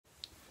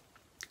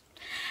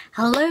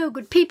Hello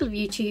good people of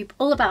YouTube,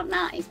 All About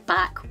Nat is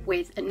back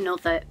with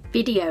another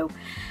video,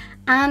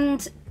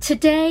 and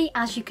today,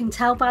 as you can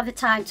tell by the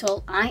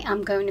title, I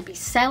am going to be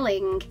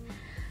selling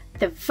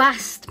the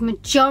vast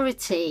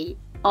majority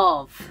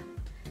of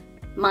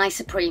my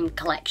Supreme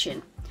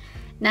collection.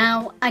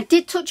 Now, I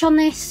did touch on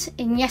this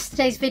in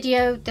yesterday's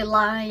video, the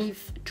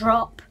live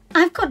drop.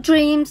 I've got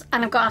dreams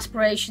and I've got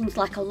aspirations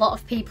like a lot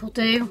of people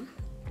do.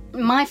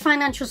 My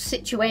financial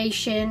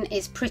situation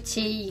is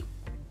pretty,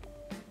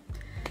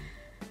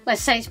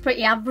 let's say it's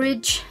pretty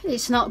average.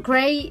 It's not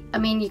great. I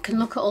mean, you can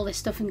look at all this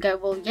stuff and go,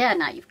 well, yeah,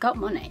 now you've got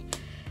money.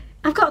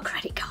 I've got a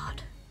credit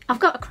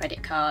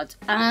card.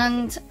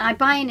 And I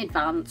buy in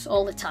advance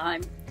all the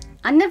time.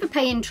 I never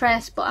pay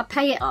interest, but I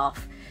pay it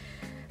off.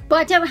 But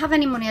I don't have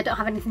any money. I don't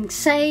have anything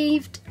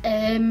saved.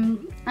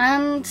 And,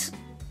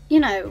 you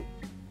know,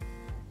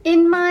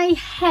 in my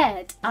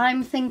head,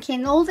 I'm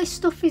thinking all this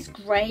stuff is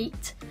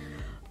great,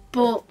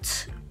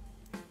 but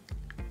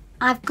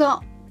I've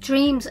got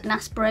dreams and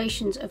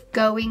aspirations of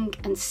going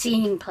and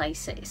seeing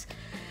places.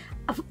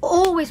 I've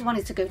always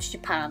wanted to go to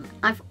Japan.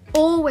 I've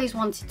always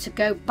wanted to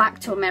go back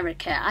to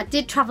America. I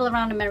did travel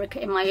around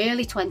America in my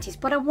early 20s,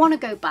 but I want to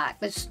go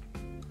back.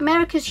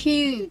 America's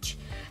huge.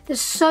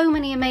 There's so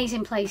many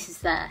amazing places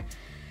there.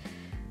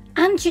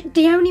 And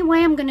the only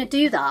way I'm going to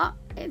do that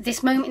at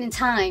this moment in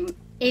time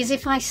is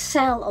if I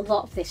sell a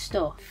lot of this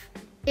stuff.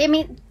 I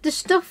mean, the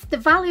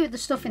value of the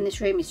stuff in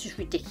this room is just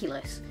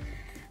ridiculous.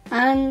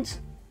 And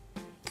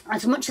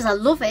as much as I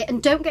love it,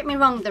 and don't get me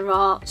wrong, there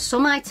are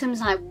some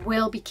items I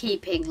will be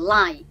keeping,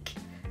 like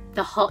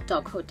the hot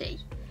dog hoodie,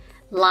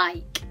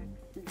 like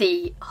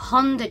the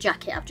Honda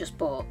jacket I've just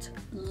bought.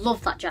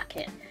 Love that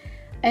jacket.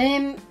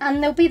 And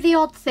there'll be the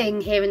odd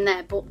thing here and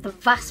there, but the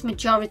vast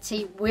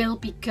majority will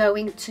be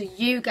going to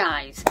you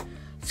guys.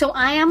 So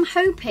I am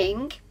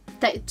hoping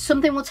that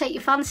something will take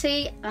your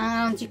fancy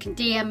and you can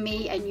DM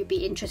me and you'll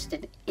be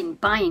interested in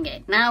buying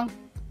it. Now,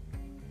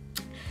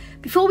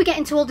 before we get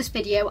into all this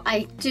video,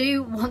 I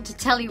do want to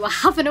tell you I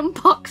have an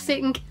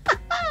unboxing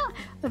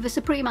of a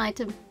Supreme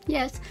item.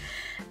 Yes.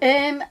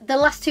 The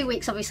last 2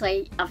 weeks,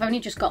 obviously, I've only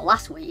just got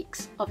last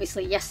week's.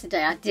 Obviously,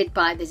 yesterday I did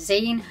buy the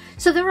zine.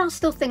 So there are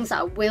still things that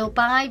I will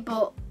buy,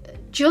 but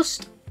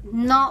just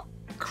not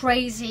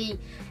crazy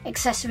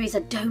accessories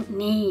I don't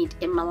need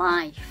in my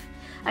life.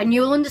 And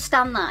you'll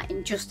understand that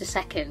in just a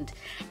second.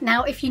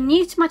 Now, if you're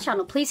new to my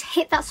channel, please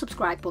hit that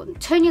subscribe button,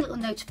 turn your little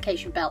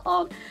notification bell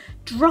on,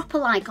 drop a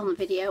like on the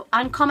video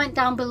and comment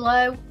down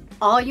below,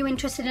 are you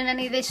interested in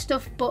any of this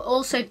stuff? But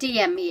also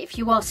DM me if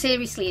you are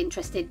seriously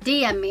interested.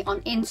 DM me on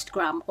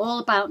Instagram,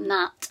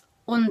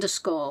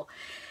 allaboutnat_.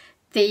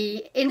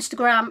 The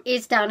Instagram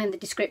is down in the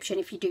description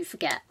if you do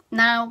forget.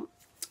 Now,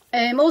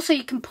 also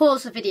you can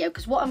pause the video,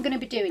 because what I'm going to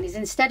be doing is,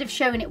 instead of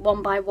showing it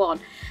one by one,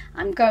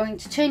 I'm going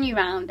to turn you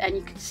around and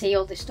you can see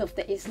all this stuff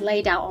that is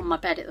laid out on my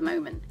bed at the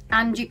moment.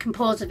 And you can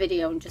pause the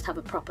video and just have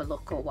a proper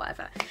look or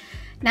whatever.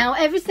 Now,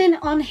 everything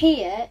on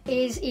here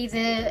is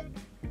either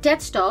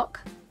dead stock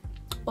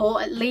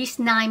or at least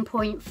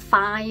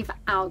 9.5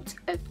 out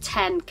of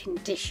 10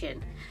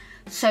 condition.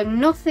 So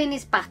nothing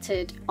is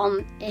battered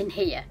in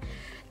here.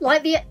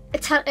 Like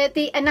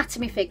the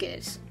anatomy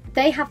figures,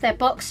 they have their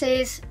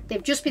boxes,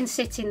 they've just been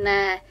sitting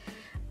there.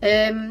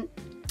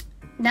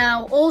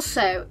 Now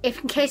also, in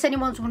case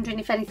anyone's wondering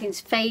if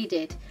anything's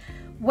faded,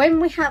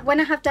 when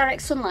I have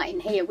direct sunlight in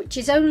here, which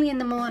is only in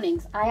the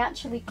mornings, I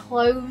actually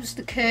close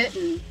the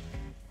curtain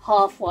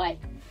halfway.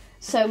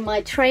 So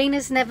my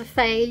trainers never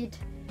fade.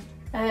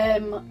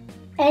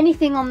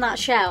 Anything on that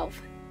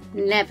shelf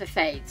never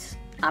fades.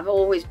 I've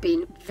always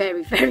been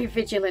very, very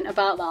vigilant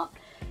about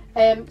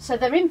that. So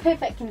they're in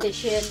perfect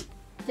condition.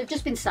 They've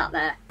just been sat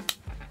there.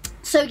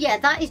 So yeah,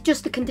 that is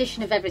just the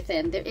condition of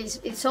everything.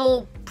 It's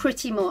all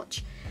pretty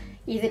much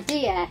either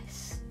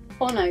DS,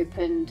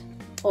 unopened,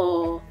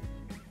 or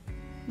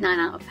 9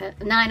 out of 10,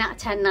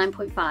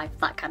 9.5,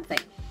 that kind of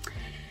thing.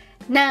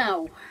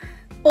 Now,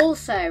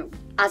 also,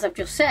 as I've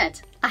just said,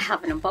 I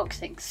have an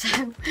unboxing,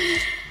 so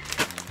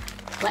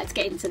let's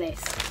get into this.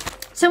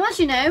 So as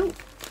you know,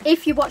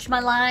 if you watch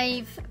my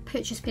live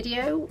purchase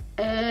video,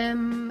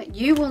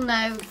 you will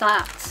know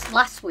that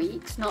last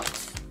week's, not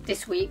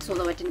this week's,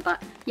 although I didn't buy,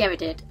 yeah I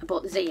did, I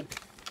bought the zine.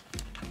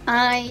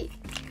 I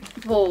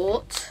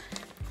bought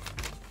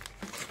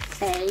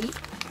a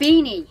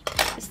beanie.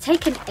 It's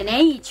taken an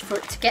age for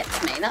it to get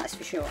to me, that's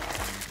for sure.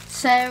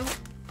 So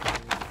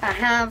I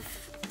have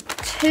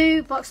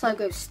 2 box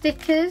logo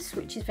stickers,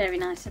 which is very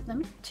nice of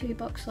them, 2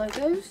 box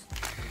logos.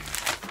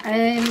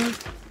 And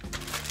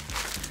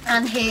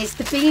here's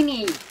the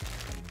beanie.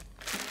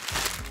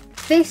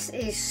 This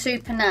is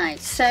super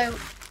nice. So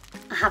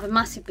I have a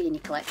massive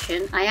beanie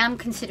collection. I am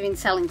considering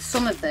selling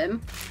some of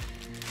them,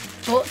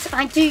 but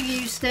I do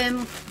use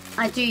them.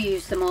 I do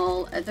use them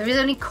all. There is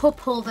only a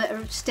couple that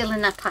are still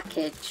in their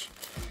package,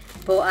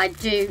 but I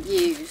do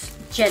use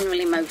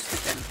generally most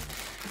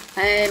of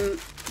them.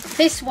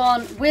 This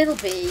one will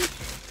be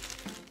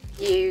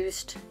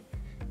used.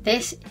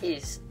 This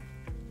is,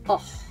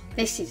 oh,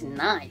 this is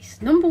nice.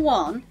 Number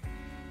one,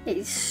 it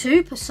is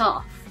super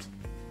soft.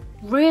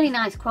 really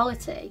nice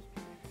quality.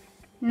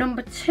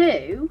 Number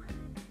two,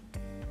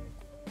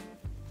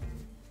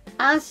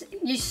 as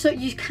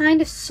you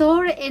kind of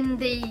saw it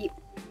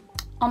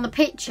on the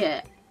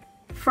picture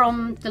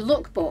from the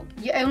lookbook,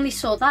 you only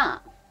saw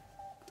that.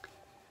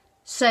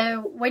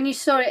 So when you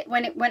saw it,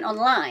 when it went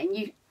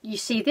online, you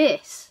see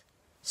this.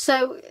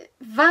 So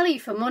value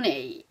for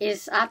money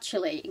is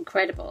actually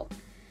incredible.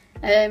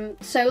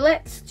 So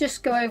let's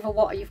just go over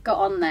what you've got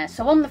on there.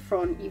 So on the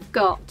front, you've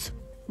got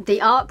the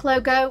ARC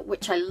logo,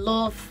 which I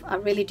love. I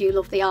really do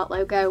love the ARC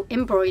logo,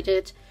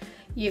 embroidered.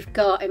 You've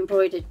got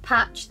embroidered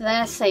patch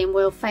there saying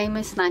World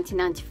Famous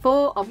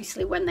 1994,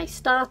 obviously when they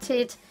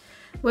started.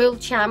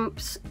 World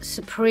Champs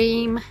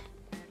Supreme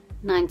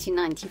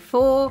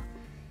 1994.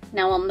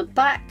 Now on the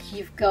back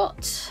you've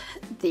got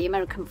the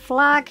American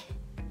flag,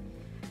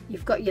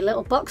 you've got your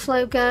little box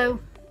logo,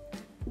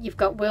 you've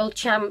got World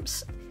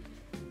Champs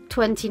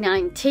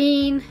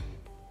 2019,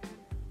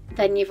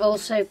 then you've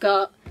also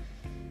got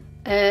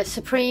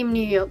Supreme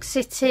New York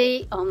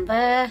City on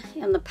there,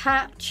 on the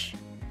patch.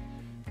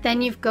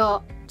 Then you've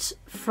got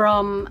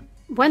from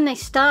when they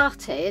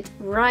started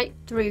right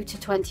through to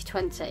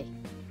 2020.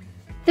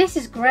 This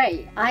is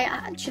great. I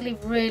actually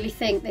really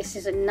think this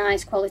is a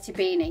nice quality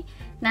beanie.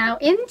 Now,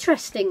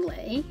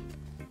 interestingly,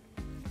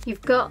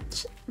 you've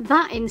got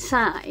that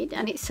inside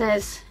and it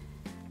says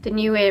the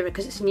New Era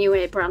because it's New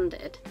Era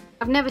branded.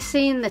 I've never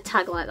seen the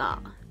tag like that.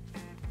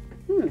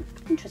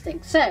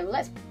 Interesting. So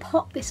let's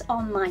pop this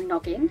on my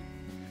noggin.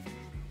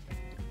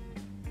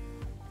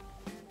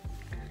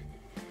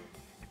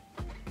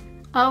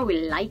 Oh,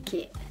 we like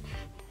it.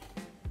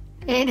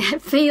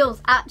 It feels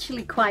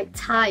actually quite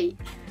tight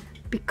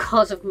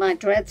because of my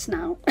dreads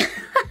now.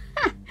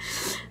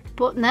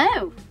 But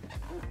no,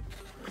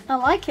 I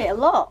like it a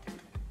lot.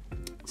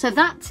 So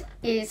that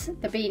is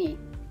the beanie.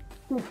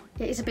 Ooh,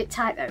 it is a bit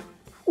tight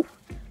though. Ooh.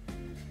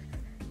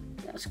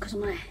 That's because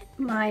of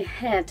my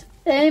head.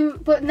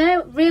 But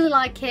no, really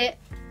like it.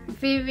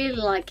 Really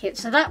like it.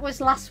 So that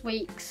was last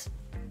week's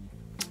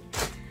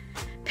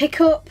pick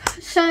up.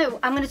 So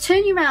I'm going to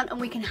turn you around and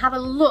we can have a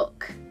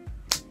look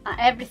at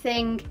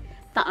everything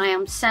that I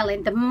am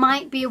selling. There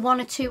might be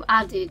one or two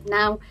added.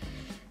 Now,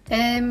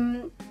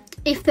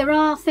 if there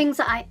are things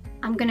that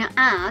I'm going to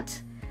add,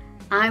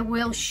 I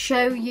will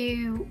show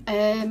you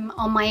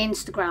on my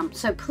Instagram.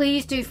 So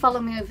please do follow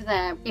me over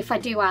there if I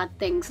do add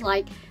things.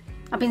 Like,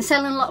 I've been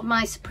selling a lot of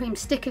my Supreme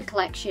sticker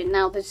collection.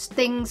 Now there's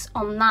things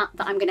on that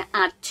I'm going to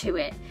add to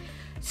it.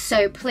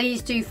 So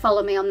please do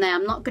follow me on there.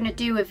 I'm not going to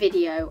do a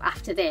video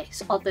after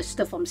this of the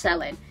stuff I'm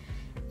selling.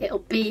 It'll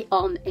be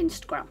on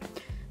Instagram.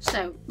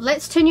 So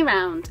let's turn you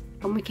around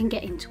and we can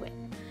get into it.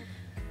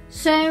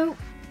 So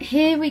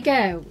here we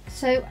go.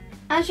 So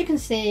as you can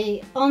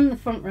see on the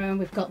front row,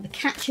 we've got the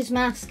catcher's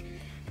mask.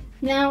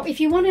 Now,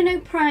 if you want to know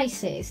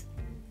prices,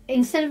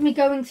 instead of me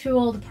going through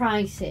all the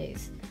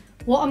prices,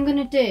 what I'm going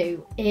to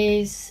do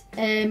is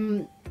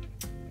I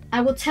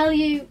will tell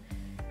you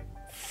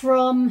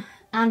from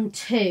and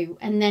to,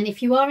 and then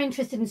if you are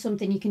interested in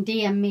something, you can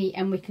DM me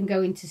and we can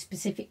go into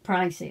specific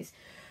prices.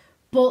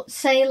 But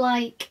say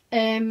like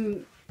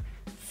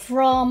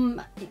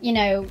from, you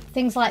know,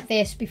 things like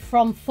this, be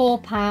from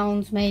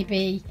 £4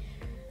 maybe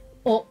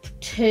up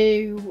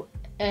to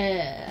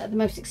the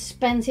most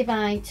expensive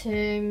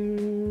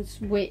items,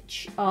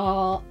 which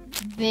are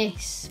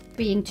this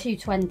being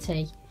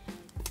 £2.20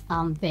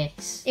 and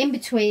this. In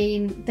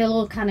between, they'll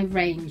all kind of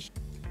range.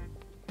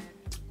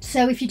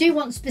 So if you do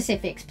want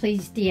specifics,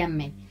 please DM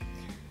me.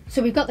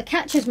 So we've got the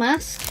catcher's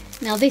mask.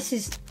 Now this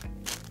is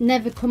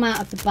never come out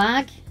of the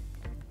bag,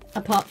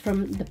 apart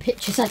from the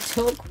pictures I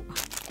took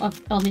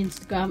on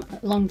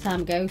Instagram a long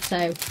time ago.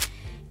 So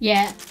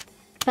yeah,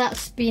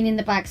 that's been in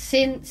the bag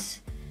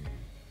since.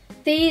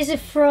 These are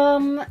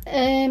from,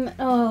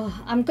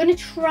 I'm going to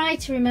try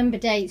to remember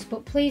dates,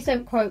 but please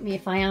don't quote me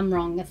if I am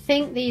wrong. I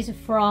think these are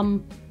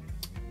from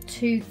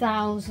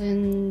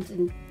 2000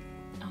 and,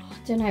 I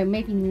don't know,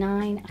 maybe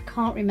 9. I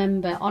can't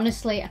remember.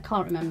 Honestly, I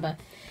can't remember.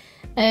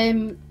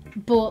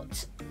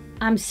 But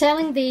I'm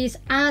selling these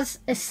as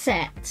a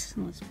set.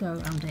 Let's go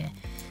around here.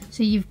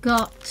 So you've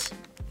got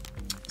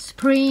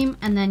Supreme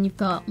and then you've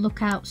got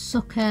Lookout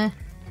Sucker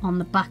on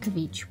the back of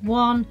each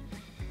one.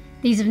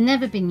 These have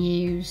never been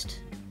used.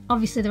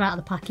 Obviously they're out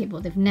of the packet,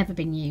 but they've never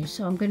been used.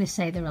 So I'm going to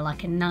say they're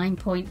like a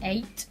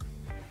 9.8.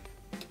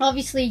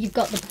 Obviously you've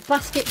got the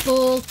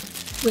basketball,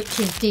 which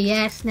is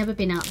DS, never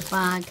been out of the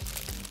bag.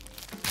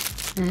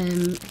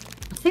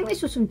 I think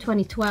this was from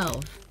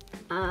 2012.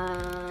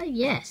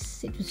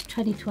 Yes, it was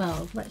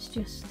 2012. Let's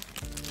just,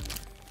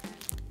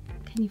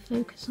 can you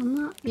focus on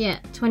that? Yeah,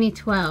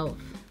 2012.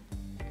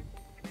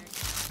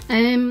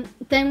 Then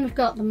we've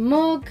got the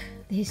mug,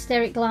 the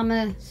Hysteric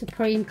Glamour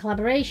Supreme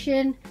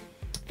collaboration.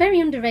 Very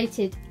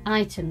underrated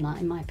item, that,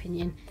 in my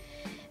opinion.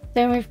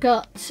 Then we've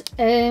got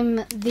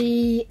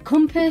the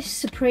compass,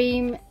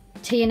 Supreme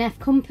TNF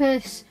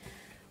compass.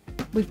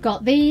 We've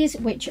got these,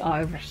 which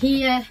are over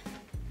here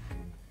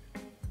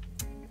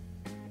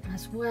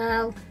as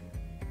well.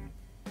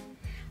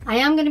 I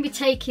am going to be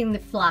taking the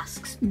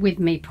flasks with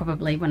me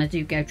probably when I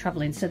do go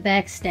travelling, so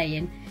they're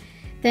staying.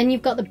 Then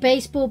you've got the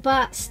baseball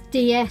bats,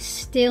 DS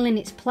still in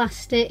its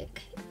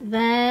plastic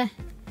there.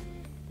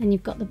 Then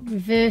you've got the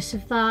reverse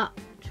of that.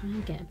 Try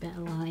and get a bit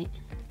of light.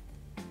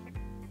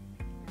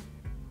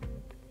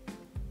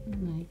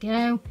 There you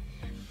go.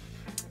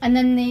 And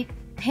then the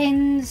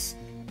pins,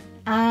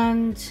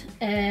 and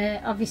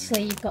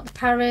obviously you've got the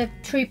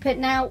paratrooper.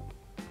 Now,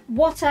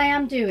 what I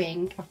am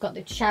doing, I've got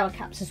the shower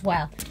caps as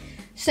well.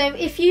 So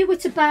if you were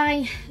to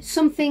buy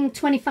something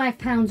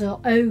 £25 or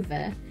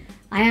over,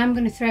 I am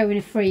going to throw in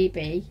a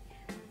freebie.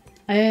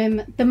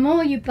 The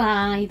more you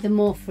buy, the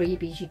more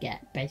freebies you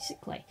get,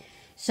 basically.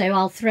 So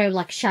I'll throw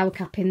like a shower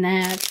cap in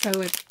there,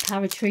 throw a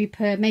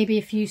paratrooper, maybe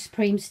a few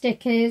Supreme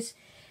stickers,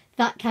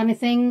 that kind of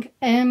thing.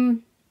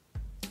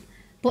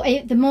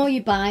 But the more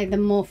you buy, the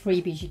more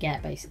freebies you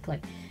get,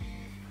 basically.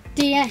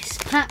 DS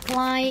pack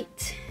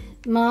light,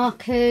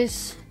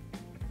 markers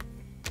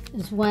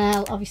as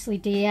well, obviously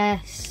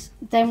DS.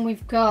 Then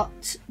we've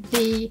got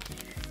the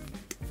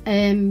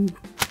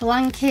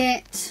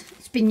blanket,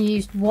 it's been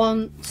used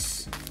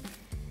once.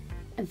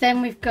 And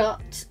then we've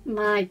got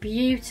my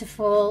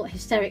beautiful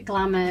Hysteric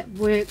Glamour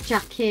work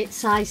jacket,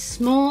 size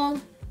small,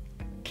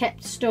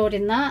 kept stored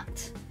in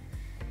that.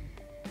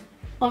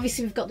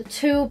 Obviously we've got the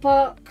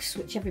toolbox,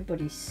 which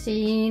everybody's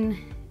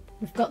seen.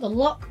 We've got the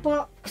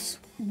lockbox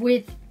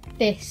with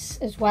this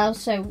as well,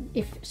 so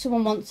if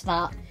someone wants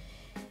that,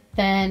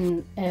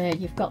 then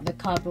you've got the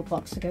cardboard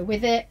box to go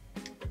with it.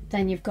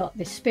 Then you've got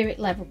the spirit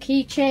level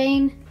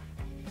keychain,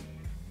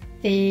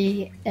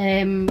 the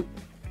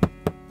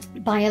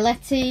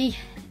Bioletti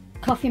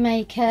coffee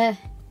maker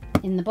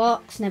in the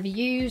box, never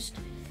used.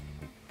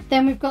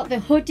 Then we've got the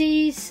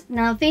hoodies.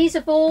 Now these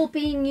have all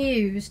been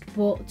used,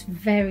 but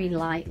very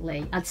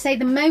lightly. I'd say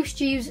the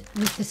most used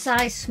was the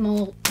size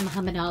small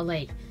Muhammad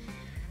Ali.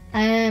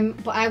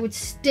 But I would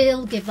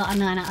still give that a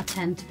 9 out of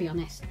 10, to be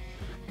honest.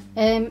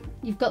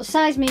 You've got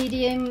size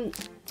medium,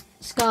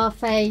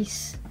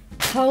 Scarface,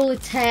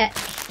 Polartec,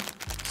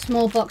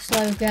 small box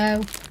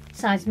logo,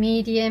 size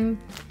medium.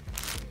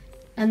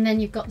 And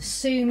then you've got the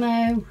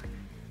Sumo,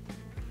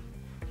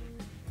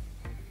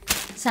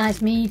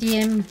 size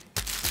medium.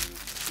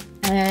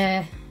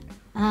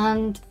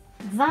 And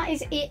that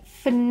is it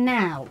for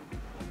now.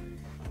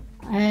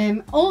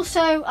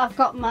 Also I've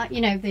got my,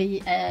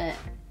 the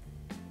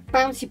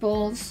bouncy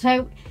balls.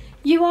 So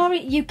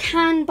you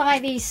can buy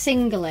these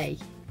singly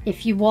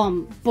if you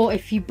want, but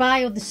if you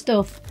buy other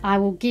stuff, I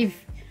will give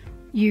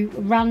you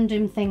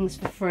random things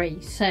for free.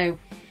 So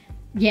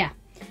yeah,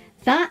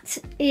 that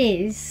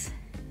is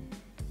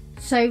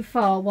so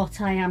far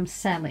what I am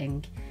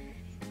selling.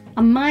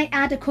 I might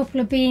add a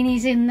couple of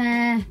beanies in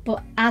there,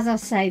 but as I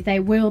say, they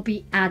will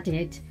be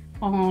added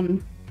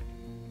on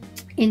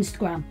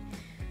Instagram.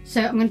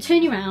 So I'm going to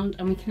turn you around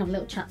and we can have a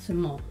little chat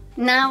some more.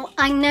 Now,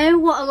 I know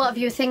what a lot of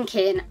you are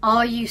thinking.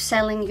 Are you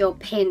selling your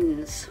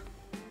pins?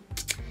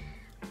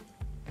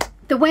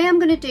 The way I'm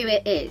going to do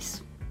it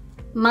is,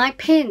 my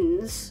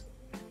pins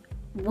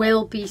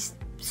will be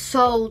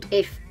sold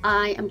if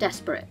I am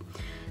desperate.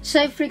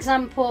 So for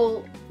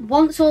example,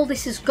 once all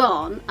this is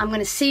gone, I'm going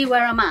to see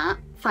where I'm at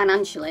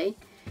financially,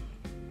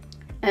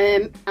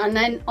 and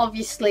then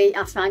obviously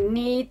if I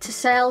need to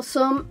sell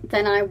some,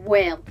 then I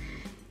will.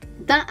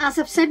 That, as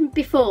I've said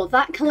before,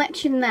 that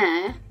collection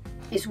there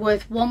is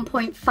worth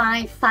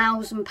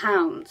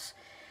 £1,500.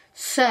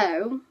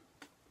 So,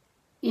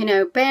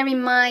 bear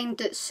in mind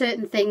that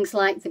certain things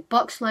like the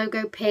box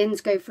logo pins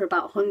go for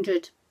about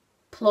 £100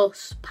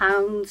 plus.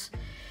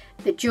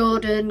 The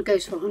Jordan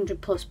goes for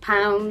 £100 plus.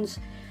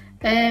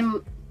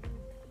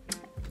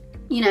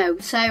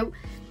 So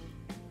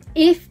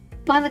if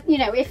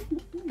if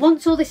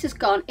once all this is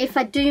gone, if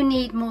I do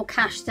need more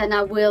cash, then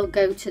I will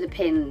go to the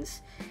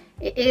pins.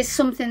 It is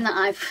something that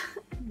I've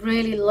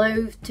really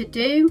loathed to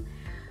do.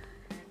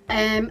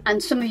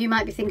 And some of you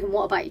might be thinking,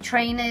 what about your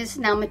trainers?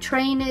 Now my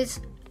trainers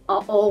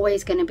are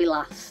always going to be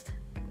last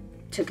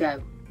to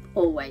go,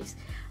 always.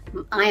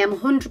 I am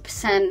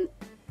 100%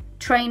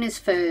 trainers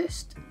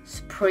first,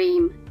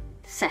 Supreme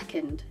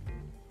second,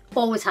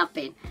 always have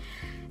been.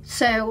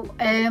 So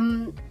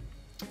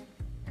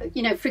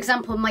for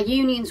example, my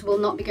Unions will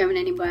not be going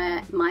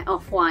anywhere, my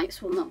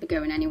Off-Whites will not be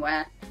going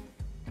anywhere,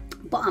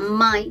 but I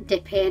might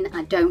dip in,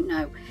 I don't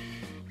know.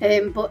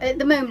 But at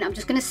the moment I'm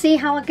just going to see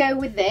how I go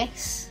with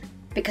this,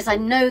 because I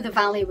know the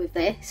value of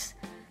this,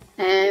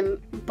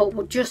 but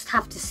we'll just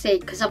have to see,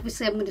 because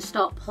obviously I'm going to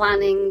start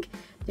planning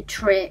the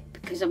trip,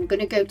 because I'm going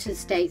to go to the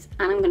States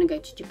and I'm going to go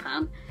to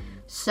Japan.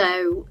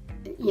 So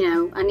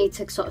I need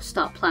to sort of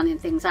start planning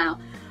things out.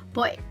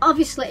 But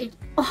obviously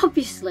I'll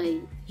be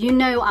vlogging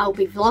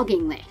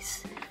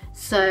this,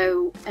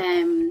 so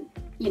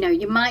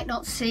you might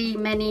not see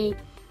many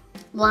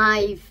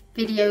live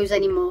videos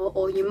anymore,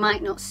 or you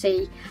might not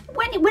see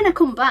when I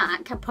come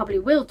back. I probably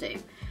will do,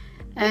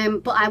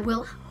 but I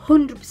will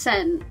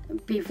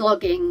 100% be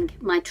vlogging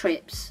my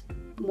trips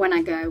when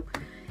I go,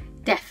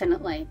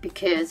 definitely,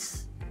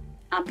 because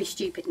I'd be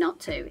stupid not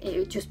to. It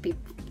would just be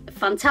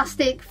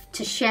fantastic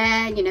to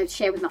share, to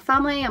share with my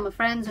family and my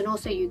friends, and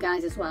also you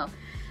guys as well.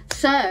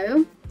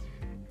 So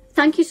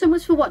thank you so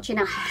much for watching.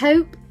 I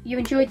hope you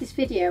enjoyed this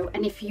video,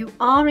 and if you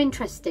are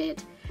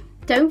interested,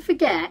 don't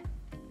forget,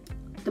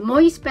 the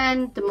more you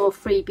spend, the more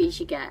freebies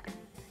you get.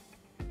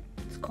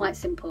 It's quite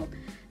simple.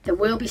 There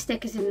will be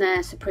stickers in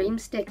there, Supreme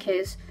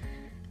stickers,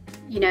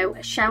 you know,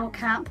 a shower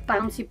cap,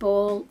 bouncy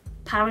ball,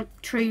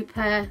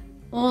 paratrooper,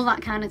 all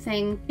that kind of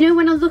thing. You know,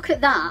 when I look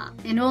at that,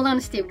 in all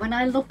honesty, when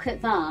I look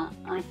at that,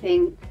 I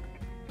think,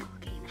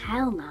 fucking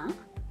hell, Nat,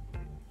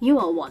 you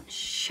are one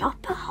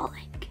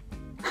shopaholic.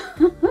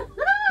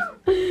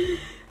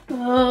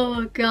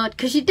 Oh God,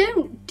 because you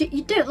don't,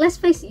 let's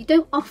face it, you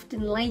don't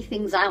often lay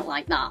things out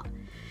like that.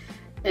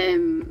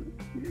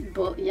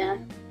 But yeah.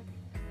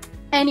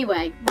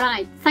 Anyway,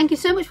 right, thank you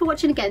so much for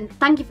watching again.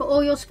 Thank you for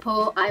all your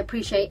support. I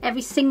appreciate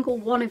every single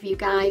one of you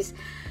guys.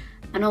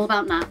 And all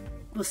about Nat.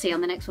 We'll see you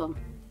on the next one.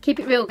 Keep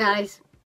it real, guys.